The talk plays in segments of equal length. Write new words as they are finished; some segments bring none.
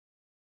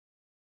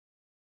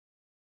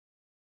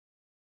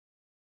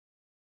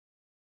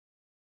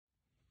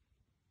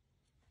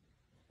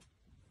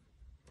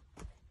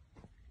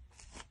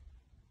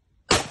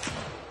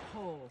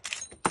Oh.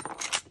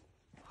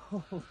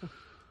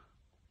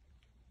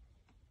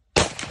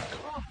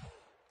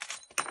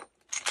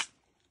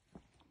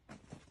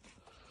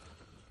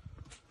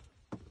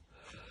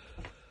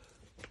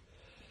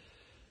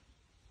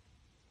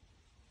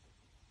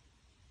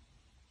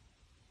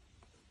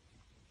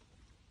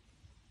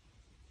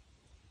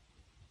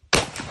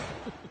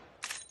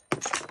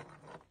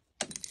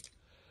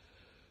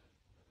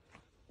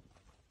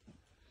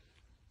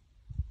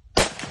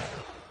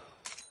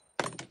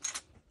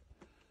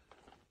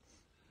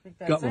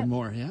 Got one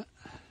more, yeah.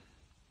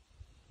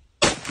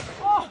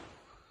 Oh!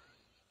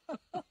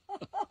 I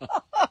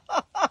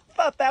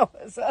thought that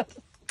was it.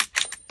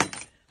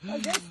 I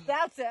guess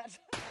that's it.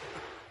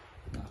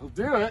 That'll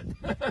do it.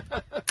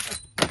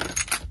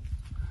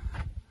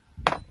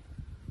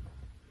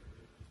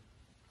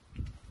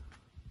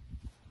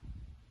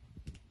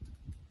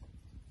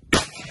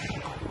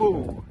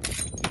 Oh.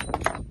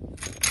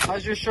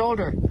 How's your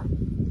shoulder?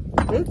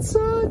 It's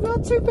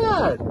not too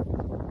bad.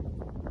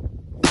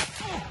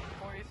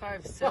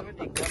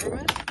 4570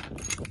 government?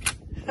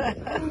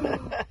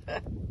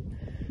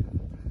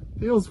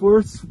 Feels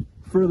worse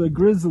for the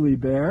grizzly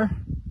bear.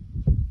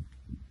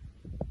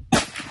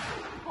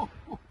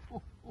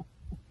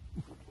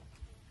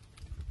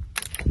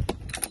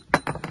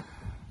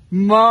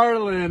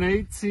 Marlin,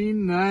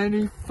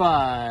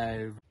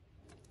 1895.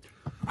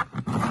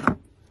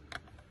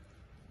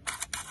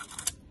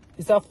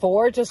 Is that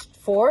 4? Just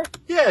 4?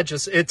 Yeah,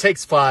 it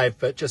takes 5,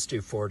 but just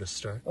do 4 to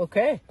start.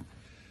 Okay.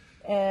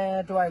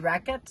 And do I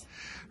rack it?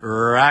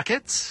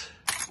 Racket.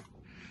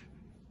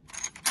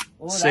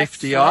 Oh,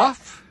 Safety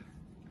off.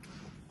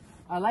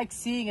 I like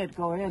seeing it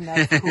go in.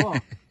 That's cool.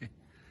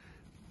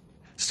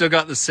 Still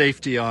got the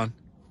safety on.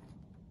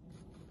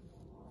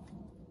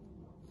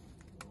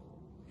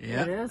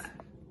 Yeah. It is.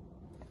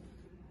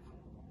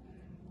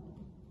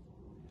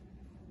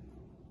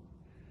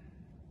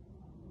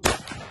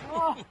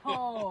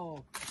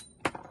 Oh,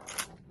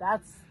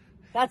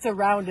 that's a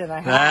round and a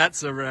half.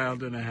 That's a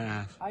round and a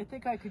half. I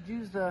think I could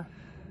use the.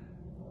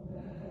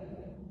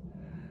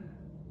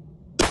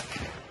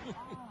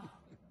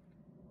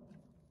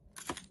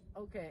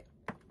 Okay,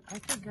 I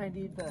think I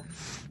need the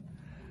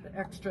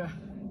extra.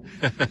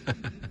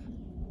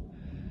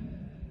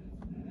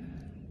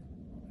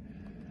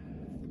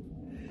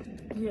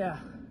 Yeah,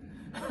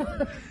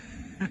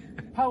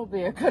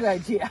 probably a good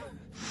idea.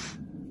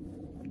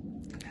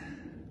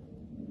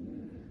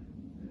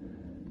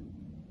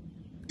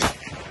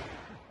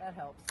 That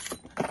helps.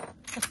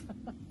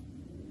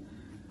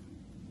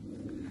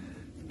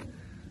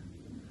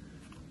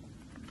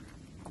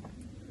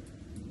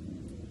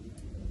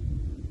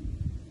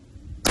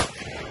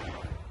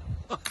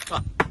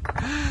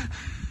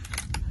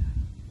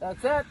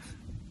 That's it.